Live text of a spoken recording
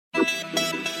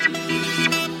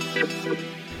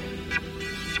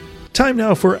Time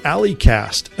now for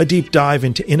AliCast, a deep dive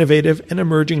into innovative and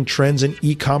emerging trends in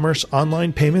e-commerce,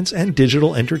 online payments, and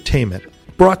digital entertainment.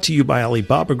 Brought to you by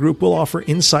Alibaba Group, we'll offer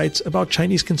insights about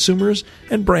Chinese consumers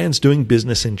and brands doing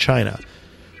business in China.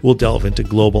 We'll delve into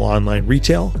global online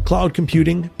retail, cloud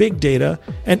computing, big data,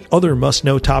 and other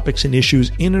must-know topics and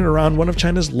issues in and around one of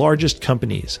China's largest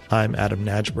companies. I'm Adam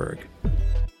Najberg.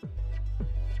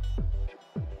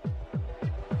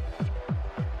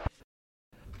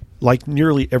 Like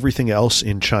nearly everything else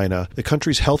in China, the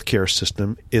country's healthcare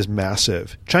system is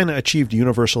massive. China achieved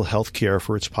universal healthcare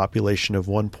for its population of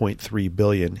 1.3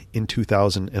 billion in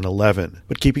 2011,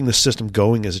 but keeping the system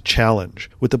going is a challenge.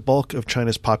 With the bulk of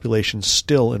China's population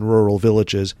still in rural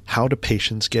villages, how do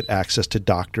patients get access to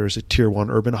doctors at Tier 1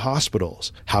 urban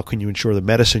hospitals? How can you ensure the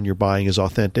medicine you're buying is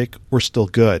authentic or still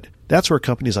good? That's where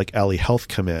companies like Ali Health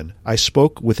come in. I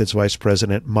spoke with its vice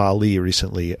president, Ma Li,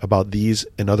 recently about these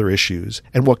and other issues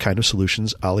and what kind of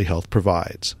solutions Ali Health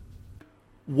provides.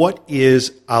 What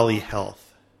is Ali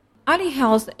Health? Ali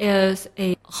Health is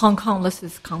a Hong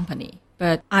Kong-listed company,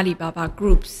 but Alibaba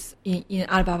Group's in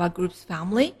Alibaba Group's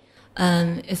family,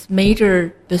 its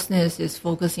major business is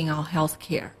focusing on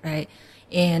healthcare, right?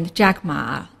 And Jack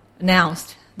Ma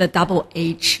announced the double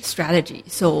H strategy.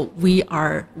 So we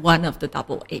are one of the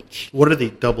double H. What are the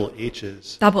double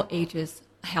H's? Double H is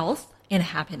health and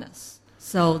happiness.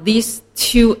 So these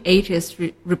two H's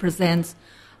represents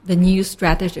the new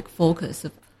strategic focus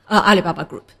of Alibaba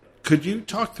Group. Could you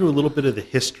talk through a little bit of the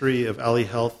history of Ali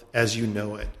Health as you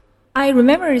know it? I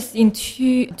remember it's in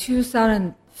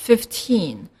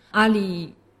 2015,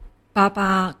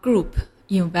 Alibaba Group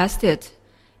invested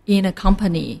in a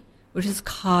company which is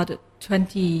called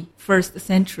 21st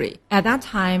Century. At that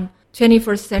time,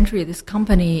 21st Century, this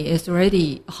company is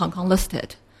already Hong Kong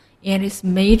listed, and its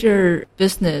major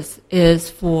business is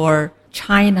for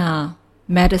China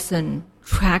medicine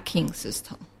tracking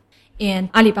system.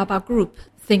 And Alibaba Group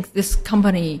thinks this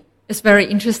company is very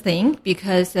interesting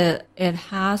because it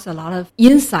has a lot of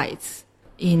insights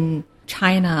in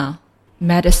China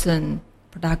medicine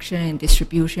production and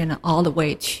distribution all the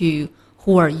way to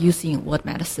who are using what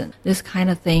medicine, this kind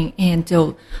of thing. And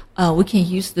we can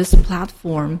use this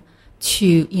platform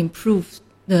to improve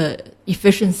the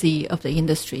efficiency of the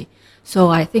industry. So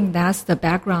I think that's the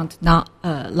background,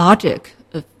 logic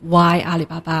of why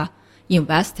Alibaba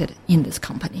invested in this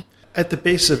company. At the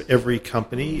base of every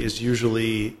company is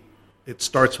usually, it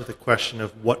starts with a question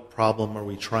of what problem are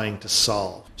we trying to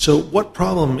solve? So what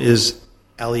problem is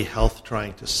Ali Health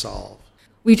trying to solve?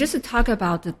 We just talked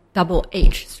about the double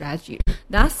H strategy.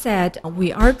 That said,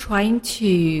 we are trying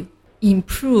to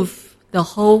improve the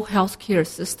whole healthcare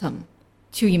system.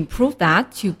 To improve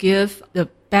that, to give the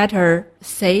better,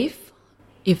 safe,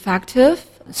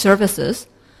 effective services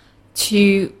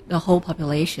to the whole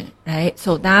population, right?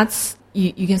 So that's,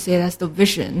 you can say that's the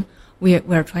vision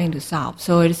we're trying to solve.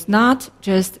 So it's not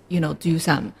just, do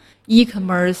some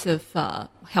e-commerce of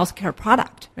healthcare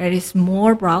product, right? It's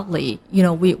more broadly,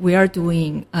 we are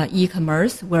doing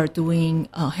e-commerce, we're doing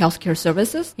healthcare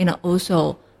services, and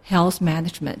also health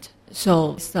management.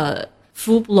 So it's a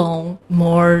full-blown,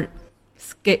 more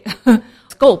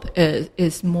scope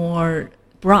is more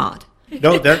broad.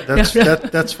 No,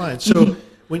 that's fine. So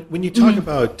when you talk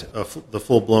about the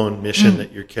full-blown mission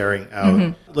that you're carrying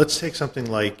out, let's take something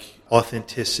like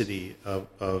authenticity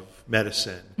of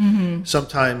medicine.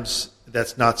 Sometimes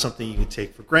that's not something you can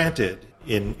take for granted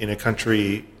in a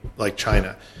country like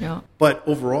China. Yeah. But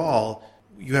overall,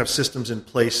 you have systems in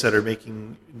place that are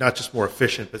making not just more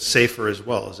efficient, but safer as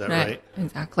well. Is that right?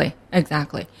 Exactly.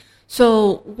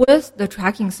 So with the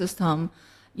tracking system,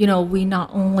 we not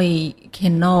only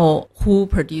can know who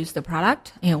produced the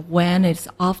product and when it's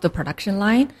off the production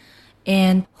line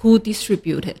and who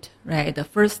distributed, right? The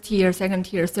first tier, second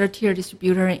tier, third tier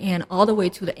distributor, and all the way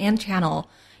to the end channel,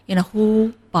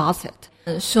 who bought it.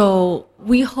 So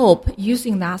we hope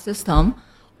using that system,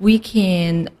 we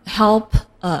can help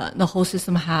the whole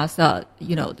system has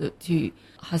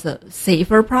has a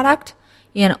safer product,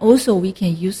 and also we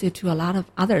can use it to a lot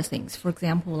of other things. For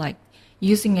example, like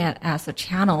using it as a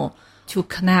channel to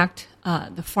connect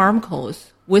the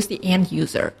pharmacos with the end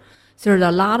user. So there's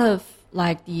a lot of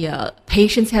like the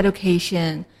patient's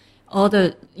education, all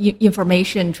the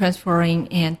information transferring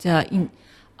and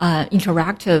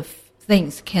interactive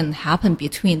things can happen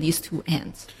between these two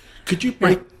ends. Could you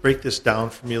break this down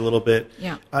for me a little bit?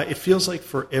 Yeah. It feels like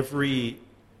for every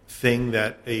thing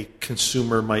that a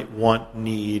consumer might want,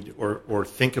 need, or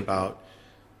think about,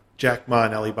 Jack Ma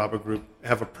and Alibaba Group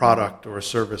have a product or a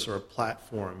service or a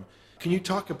platform. Can you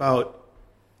talk about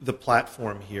the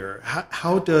platform here?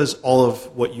 How does all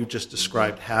of what you just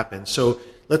described happen? So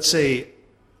let's say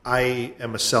I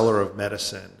am a seller of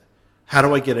medicine. How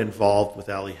do I get involved with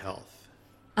Ally Health?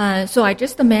 So I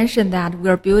just mentioned that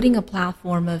we're building a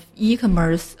platform of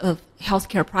e-commerce of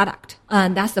healthcare product.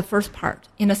 And that's the first part.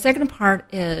 And the second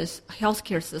part is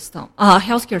healthcare system,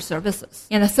 healthcare services.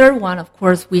 And the third one, of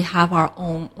course, we have our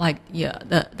own,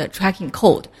 the tracking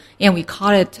code. And we call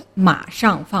it 马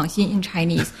上放心 in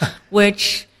Chinese,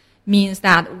 which means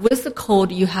that with the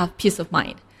code, you have peace of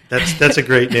mind. That's a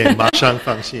great name, 马上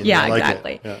放心. Yeah, I like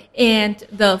exactly. It. Yeah. And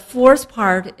the fourth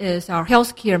part is our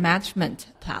healthcare management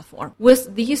platform.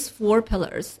 With these four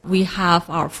pillars, we have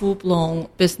our full-blown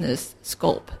business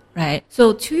scope, right?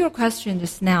 So to your question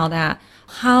just now that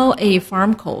how a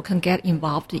pharmaco can get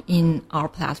involved in our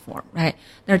platform, right?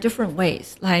 There are different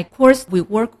ways. Like, of course, we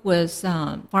work with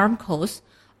pharmacos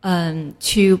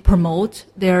to promote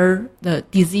the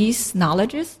disease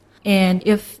knowledges. And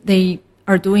if they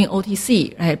are doing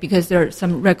OTC, right? Because there's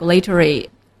some regulatory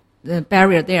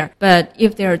barrier there. But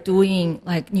if they're doing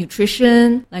like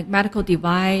nutrition, like medical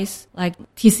device, like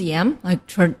TCM, like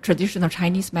traditional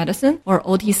Chinese medicine or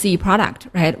OTC product,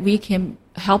 right? We can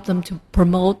help them to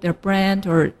promote their brand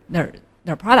or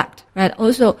their product, right?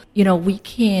 Also, we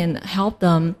can help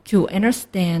them to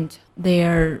understand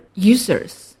their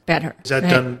users better. Is that right?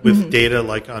 done with data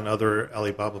like on other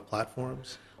Alibaba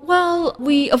platforms? Well,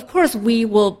 we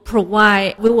will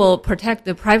protect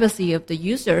the privacy of the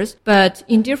users, but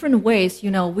in different ways,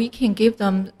 we can give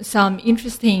them some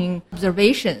interesting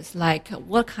observations, like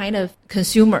what kind of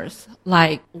consumers,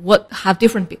 like what have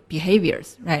different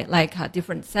behaviors, right? Like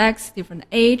different sex, different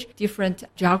age, different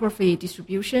geography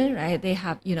distribution, right? They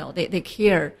have, they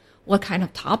care what kind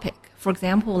of topic. For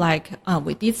example,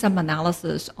 we did some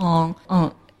analysis on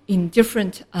in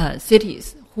different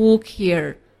cities who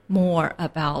care more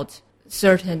about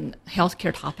certain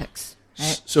healthcare topics.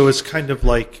 Right? So it's kind of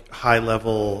like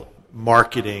high-level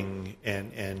marketing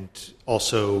and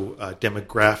also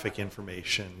demographic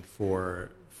information for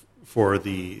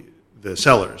the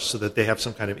sellers so that they have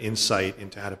some kind of insight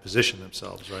into how to position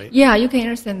themselves, right? Yeah, you can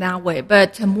understand that way.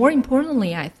 But more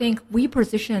importantly, I think we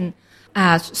position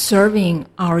as serving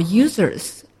our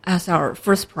users as our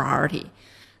first priority.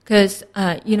 Because,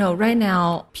 right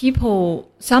now,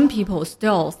 some people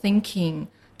still thinking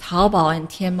Taobao and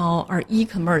Tmall are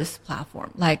e-commerce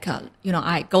platform. Like,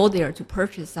 I go there to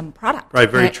purchase some product. Right,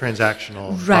 very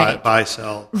transactional, right. Buy,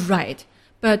 sell. Right.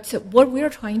 But what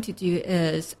we're trying to do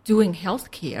is doing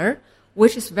healthcare,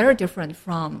 which is very different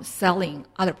from selling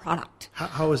other product.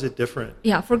 How is it different?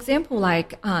 Yeah, for example,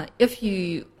 if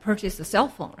you purchase a cell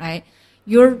phone, right?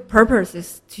 Your purpose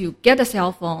is to get a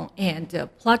cell phone and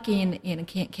plug in and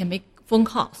can make phone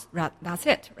calls. Right? That's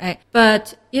it, right?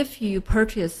 But if you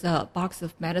purchase a box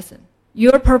of medicine,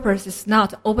 your purpose is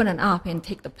not to open it up and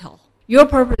take the pill. Your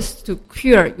purpose is to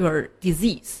cure your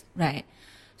disease, right?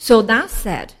 So that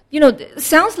said, it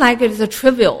sounds like it is a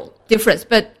trivial difference,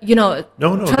 but no,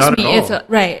 trust not me, at all.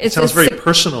 It sounds very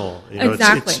personal.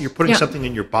 Exactly. You're putting something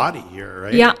in your body here,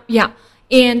 right? Yeah.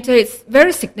 And it's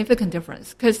very significant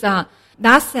difference because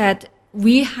that said,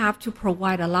 we have to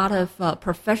provide a lot of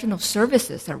professional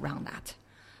services around that.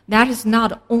 That is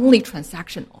not only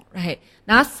transactional, right?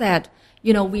 That said,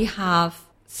 we have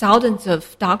thousands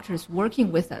of doctors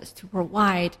working with us to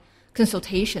provide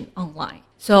consultation online.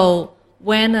 So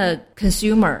when a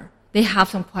consumer, they have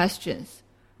some questions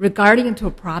regarding to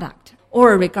a product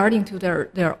or regarding to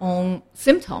their own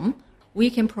symptom, we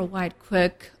can provide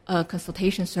quick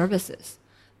consultation services.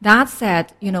 That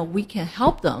said, we can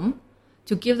help them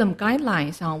to give them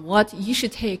guidelines on what you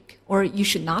should take or you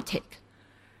should not take,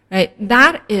 right?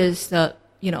 That is,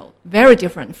 very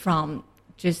different from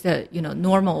just the,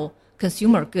 normal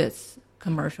consumer goods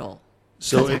commercial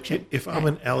transaction. So if I'm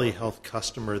an Ally Health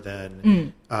customer,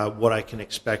 then what I can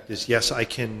expect is, yes, I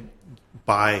can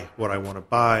buy what I want to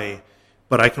buy,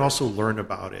 but I can also learn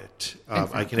about it.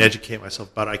 Exactly. I can educate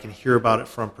myself about it. I can hear about it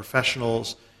from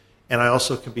professionals, and I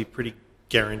also can be pretty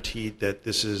guaranteed that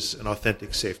this is an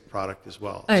authentic, safe product as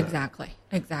well. Exactly.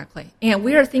 And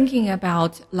we are thinking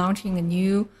about launching a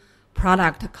new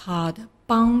product called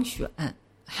帮选,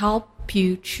 help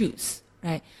you choose,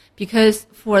 right? Because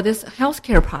for this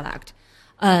healthcare product,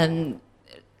 it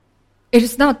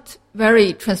is not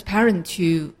very transparent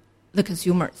to the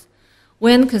consumers.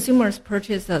 When consumers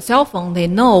purchase a cell phone, they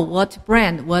know what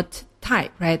brand, what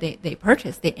type, right? They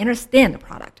purchase, they understand the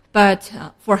product. But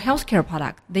for healthcare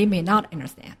product, they may not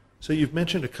understand. So you've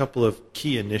mentioned a couple of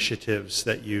key initiatives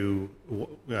that you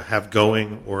have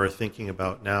going or are thinking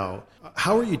about now.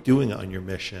 How are you doing on your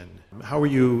mission? How are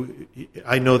you?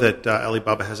 I know that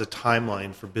Alibaba has a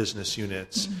timeline for business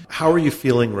units. Mm-hmm. How are you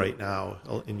feeling right now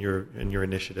in your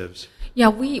initiatives? Yeah,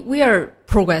 we are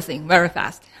progressing very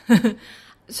fast.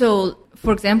 So,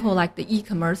 for example, like the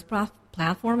e-commerce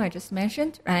platform I just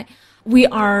mentioned, right? We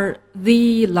are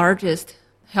the largest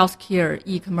healthcare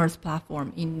e-commerce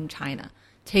platform in China,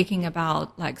 taking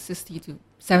about like 60 to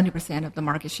 70% of the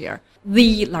market share.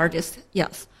 The largest,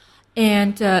 yes.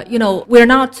 And, we're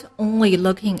not only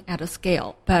looking at a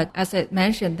scale, but as I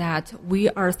mentioned that we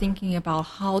are thinking about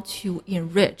how to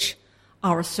enrich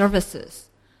our services,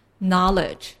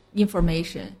 knowledge,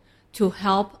 information to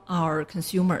help our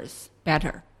consumers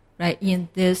better, right, in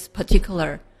this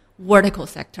particular vertical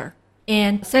sector.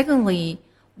 And secondly,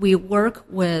 we work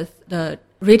with the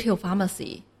retail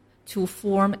pharmacy to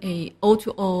form a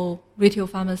O2O retail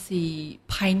pharmacy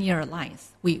pioneer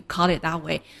alliance. We call it that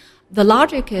way. The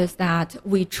logic is that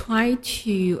we try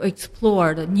to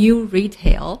explore the new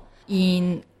retail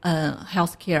in a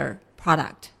healthcare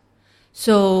product.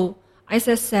 So, as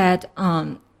I said,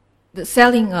 the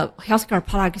selling of healthcare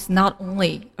product is not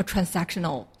only a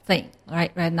transactional thing,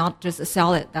 right? Not just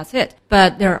sell it, that's it.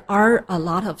 But there are a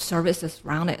lot of services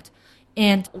around it.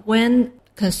 And when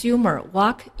consumer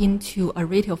walk into a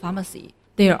retail pharmacy,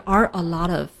 there are a lot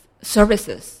of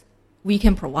services we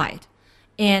can provide.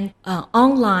 And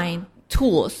online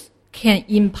tools can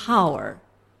empower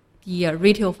the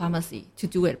retail pharmacy to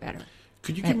do it better.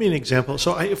 Could you give me an example?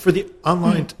 So for the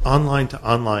online to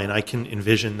online, I can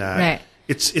envision that. Right.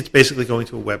 It's basically going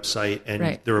to a website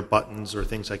and there are buttons or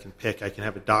things I can pick. I can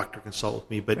have a doctor consult with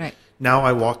me. But now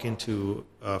I walk into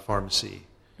a pharmacy.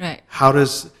 Right. How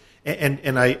does...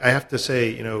 And I have to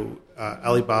say,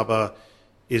 Alibaba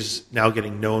is now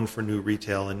getting known for new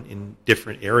retail in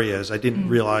different areas. I didn't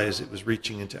realize it was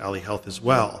reaching into Ali Health as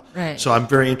well. Right. So I'm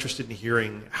very interested in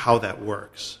hearing how that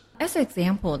works. As an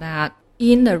example, that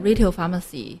in the retail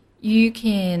pharmacy, you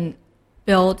can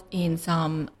build in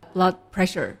some blood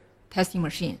pressure testing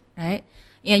machine, right?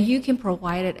 And you can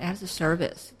provide it as a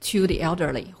service to the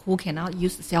elderly who cannot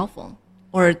use the cell phone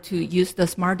or to use the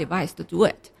smart device to do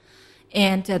it.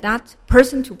 And that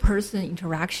person-to-person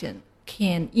interaction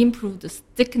can improve the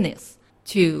stickiness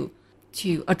to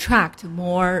attract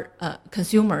more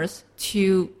consumers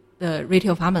to the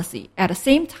retail pharmacy. At the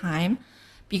same time,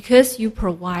 because you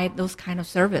provide those kind of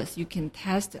service, you can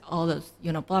test all those,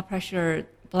 blood pressure,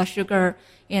 blood sugar,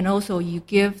 and also you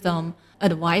give them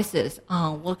advices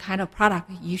on what kind of product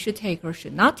you should take or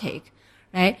should not take,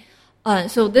 right?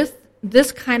 So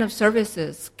this kind of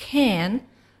services can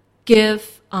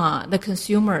give the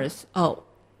consumers a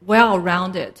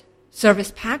well-rounded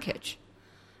service package.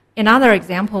 Another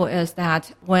example is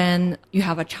that when you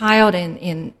have a child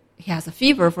and he has a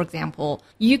fever, for example,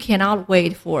 you cannot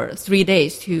wait for 3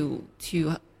 days to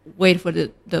wait for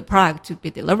the product to be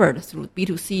delivered through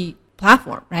B2C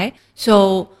platform, right?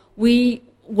 So we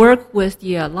work with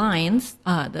the alliance,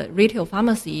 the retail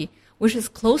pharmacy, which is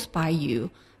close by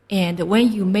you. And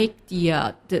when you make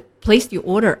the place the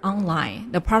order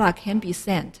online, the product can be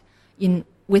sent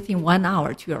within 1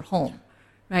 hour to your home,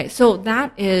 right? So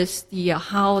that is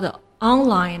how the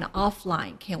online and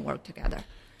offline can work together.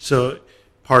 So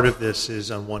part of this is,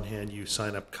 on one hand, you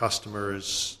sign up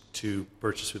customers to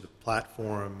purchase through the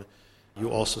platform. You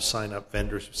also sign up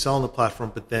vendors who sell on the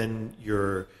platform, but then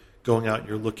you're going out and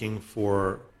you're looking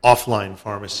for offline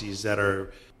pharmacies that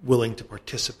are willing to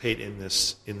participate in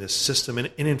this system.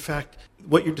 And in fact,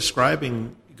 what you're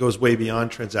describing goes way beyond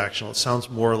transactional. It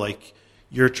sounds more like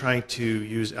you're trying to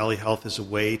use Ali Health as a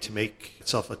way to make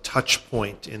itself a touch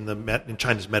point in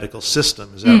China's medical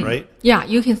system. Is that right? Yeah,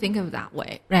 you can think of it that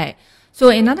way, right? So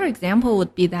another example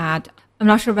would be that, I'm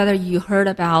not sure whether you heard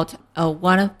about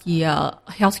one of the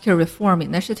healthcare reform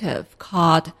initiative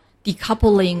called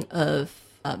decoupling of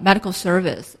medical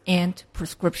service and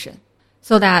prescription.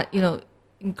 So that,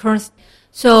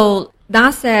 so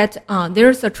that said,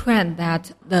 there's a trend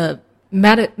that the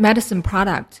medicine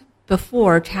product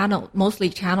before mostly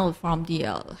channeled from the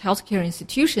healthcare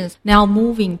institutions, now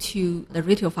moving to the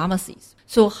retail pharmacies.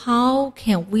 So how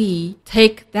can we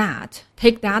take that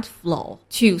flow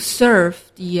to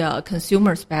serve the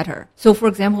consumers better? So for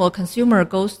example, a consumer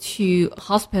goes to a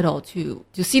hospital to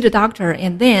see the doctor,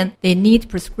 and then they need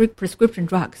prescription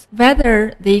drugs.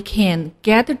 Whether they can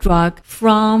get the drug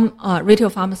from a retail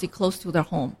pharmacy close to their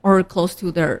home or close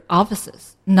to their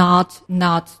offices, not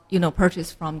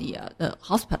purchased from the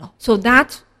hospital. So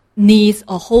that needs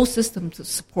a whole system to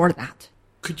support that.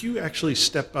 Could you actually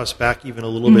step us back even a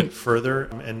little bit further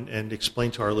and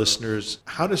explain to our listeners,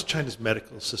 how does China's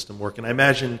medical system work? And I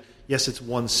imagine, yes, it's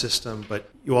one system, but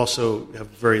you also have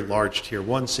very large tier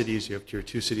 1 cities, you have tier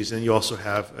 2 cities, and you also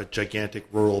have a gigantic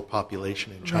rural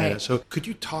population in China. Right. So could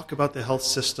you talk about the health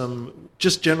system,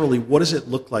 just generally, what does it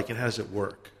look like and how does it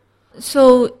work?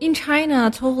 So in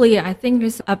China, totally, I think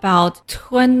there's about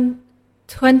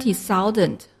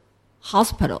 20,000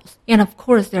 hospitals. And of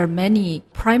course, there are many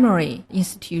primary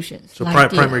institutions. So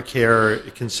primary care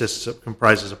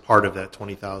comprises a part of that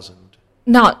 20,000.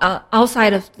 Now,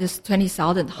 outside of this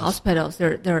 20,000 hospitals,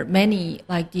 there are many,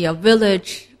 like the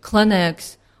village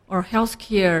clinics or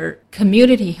healthcare,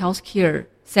 community healthcare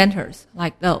centers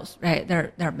like those, right?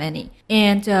 There are many.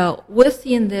 And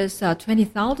within this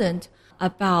 20,000,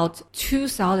 about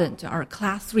 2,000 are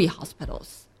class 3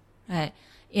 hospitals, right?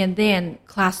 And then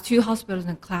class 2 hospitals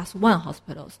and class 1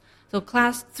 hospitals. So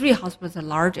class 3 hospitals are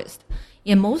largest,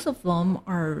 and most of them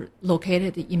are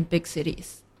located in big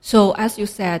cities. So as you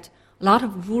said, a lot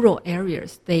of rural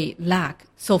areas, they lack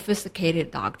sophisticated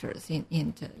doctors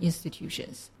in the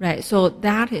institutions, right? So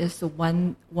that is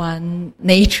one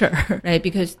nature, right?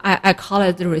 Because I call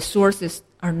it the resources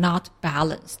are not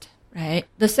balanced, right?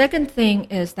 The second thing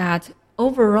is that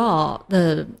overall,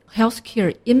 the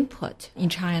healthcare input in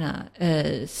China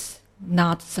is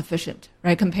not sufficient,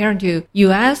 right? Compared to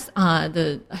U.S.,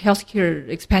 the healthcare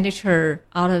expenditure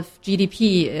out of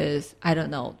GDP is,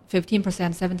 15%,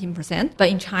 17%. But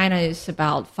in China, it's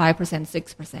about 5%,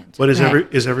 6%. But right?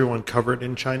 is everyone covered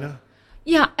in China?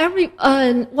 Yeah, you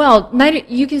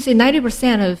can say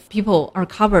 90% of people are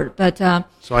covered. But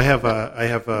so I have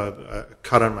a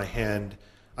cut on my hand.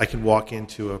 I can walk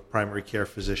into a primary care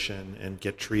physician and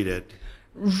get treated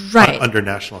under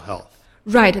National Health.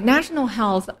 Right. National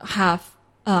Health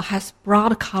has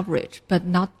broad coverage, but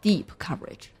not deep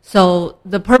coverage. So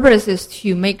the purpose is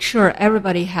to make sure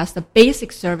everybody has the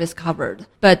basic service covered.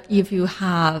 But if you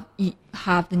have the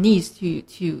needs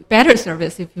to better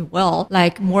service, if you will,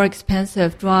 like more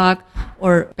expensive drug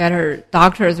or better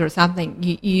doctors or something,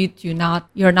 you're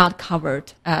not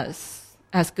covered as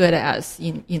good as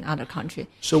in other countries.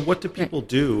 So what do people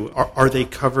do? Are they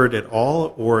covered at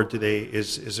all, or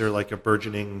is there like a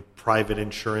burgeoning private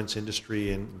insurance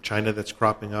industry in China that's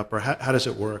cropping up, or how does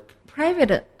it work?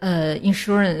 Private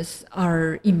insurance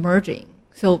are emerging.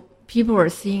 So people are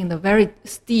seeing the very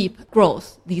steep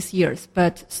growth these years,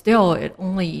 but still it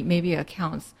only maybe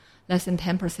accounts less than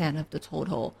 10% of the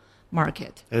total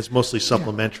market. And it's mostly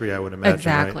supplementary, I would imagine,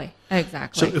 Exactly. right?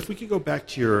 Exactly. So if we could go back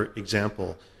to your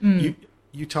example,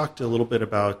 you talked a little bit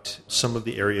about some of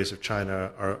the areas of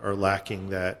China are lacking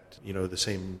that, the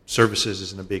same services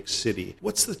as in a big city.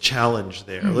 What's the challenge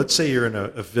there? Let's say you're in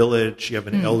a village, you have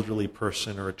an elderly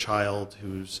person or a child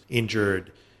who's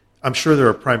injured. I'm sure there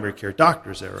are primary care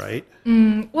doctors there, right?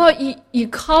 Well, you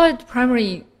call it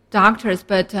primary doctors,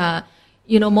 but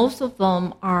most of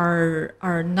them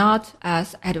are not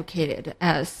as educated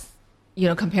as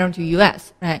compared to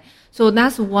U.S., right? So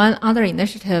that's one other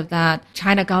initiative that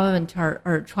China government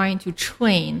are trying to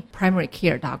train primary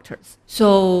care doctors.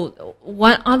 So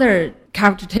one other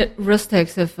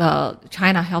characteristics of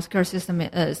China healthcare system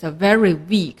is a very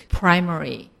weak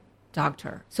primary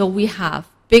doctor. So we have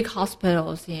big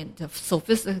hospitals and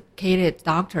sophisticated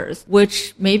doctors,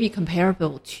 which may be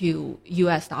comparable to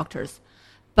U.S. doctors.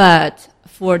 But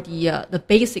for the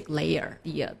basic layer,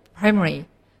 the primary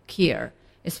care,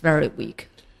 is very weak.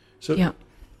 So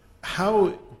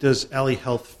how does Ally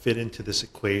Health fit into this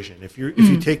equation? If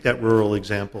you take that rural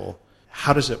example,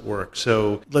 how does it work?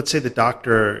 So let's say the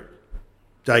doctor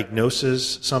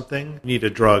diagnoses something, you need a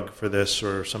drug for this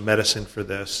or some medicine for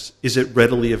this. Is it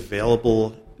readily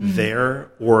available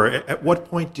there? Or at what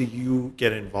point do you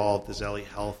get involved as Ally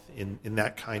Health in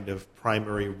that kind of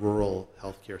primary rural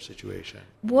healthcare situation?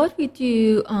 What we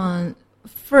do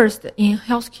first, in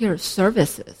healthcare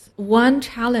services, one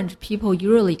challenge people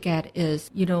usually get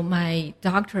is, my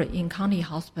doctor in county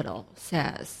hospital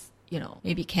says,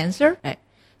 maybe cancer, right?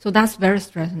 So that's very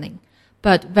threatening.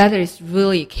 But whether it's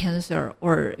really cancer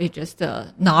or it's just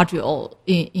a nodule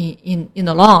in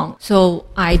the lung, so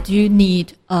I do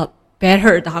need a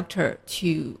better doctor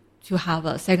to have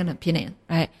a second opinion,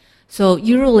 right? So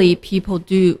usually people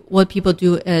do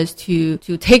is to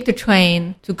take the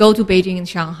train, to go to Beijing and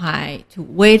Shanghai, to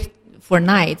wait for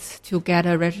nights to get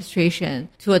a registration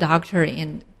to a doctor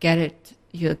and get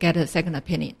a second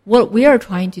opinion. What we are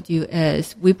trying to do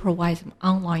is we provide some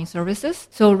online services.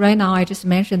 So right now I just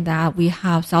mentioned that we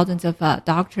have thousands of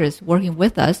doctors working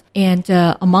with us, and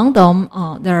among them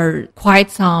there are quite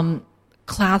some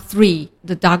class 3,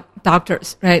 the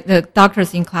doctors, right? The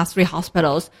doctors in class 3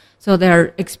 hospitals, so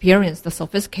they're experienced,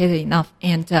 sophisticated enough,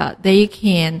 and they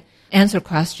can answer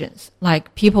questions.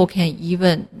 Like people can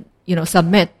even,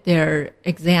 submit their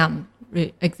exam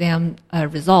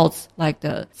results, like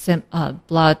the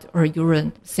blood or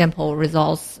urine sample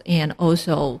results, and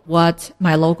also what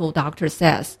my local doctor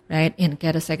says, right? And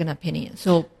get a second opinion.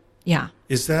 So, yeah.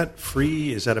 Is that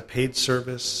free? Is that a paid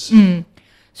service?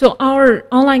 So our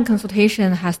online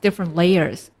consultation has different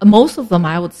layers. Most of them,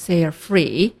 I would say, are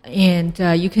free, and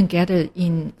you can get it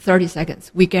in 30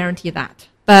 seconds. We guarantee that.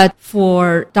 But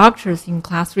for doctors in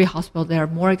class 3 hospital, they are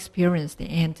more experienced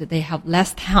and they have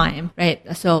less time, right?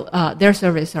 So their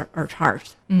services are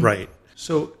charged. Right.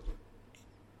 So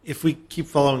if we keep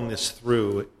following this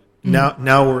through,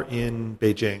 now we're in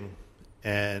Beijing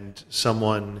and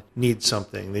someone needs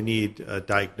something. They need a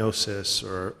diagnosis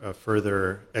or a further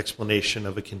explanation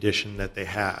of a condition that they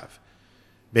have.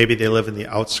 Maybe they live in the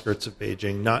outskirts of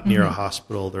Beijing, not near a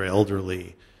hospital, they're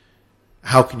elderly.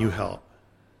 How can you help?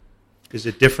 Is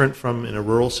it different from in a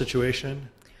rural situation?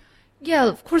 Yeah,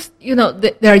 of course,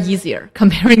 they're easier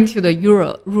comparing to the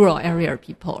rural area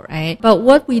people, right? But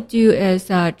what we do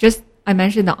is I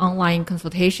mentioned the online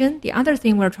consultation. The other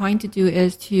thing we're trying to do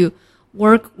is to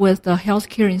work with the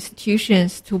healthcare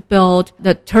institutions to build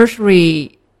the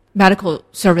tertiary medical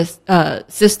service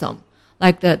system,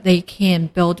 like they can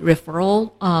build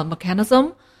referral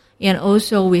mechanism. And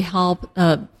also we help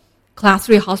class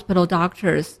 3 hospital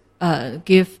doctors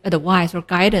give advice or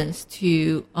guidance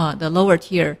to the lower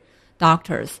tier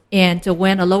doctors. And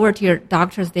when the lower tier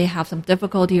doctors, they have some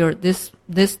difficulty or this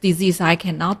disease I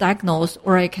cannot diagnose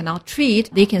or I cannot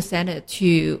treat, they can send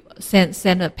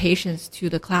the patients to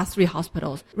the class 3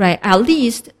 hospitals, right? At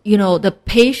least, the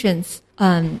patients,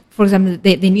 for example,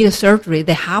 they need a surgery,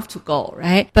 they have to go,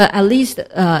 right? But at least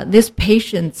these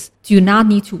patients do not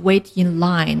need to wait in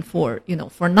line for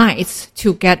nights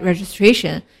to get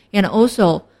registration. And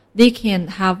also, they can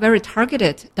have very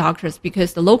targeted doctors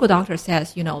because the local doctor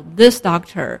says, this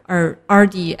doctor are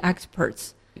the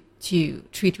experts to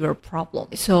treat your problem.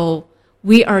 So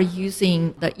we are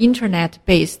using the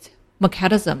internet-based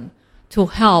mechanism to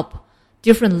help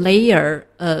different layer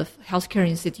of healthcare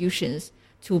institutions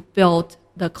to build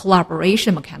the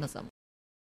collaboration mechanism.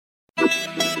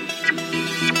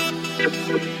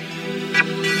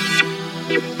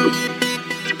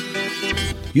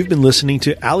 You've been listening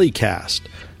to AliCast,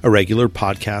 a regular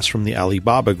podcast from the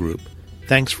Alibaba Group.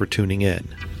 Thanks for tuning in.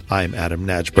 I'm Adam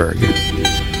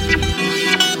Najberg.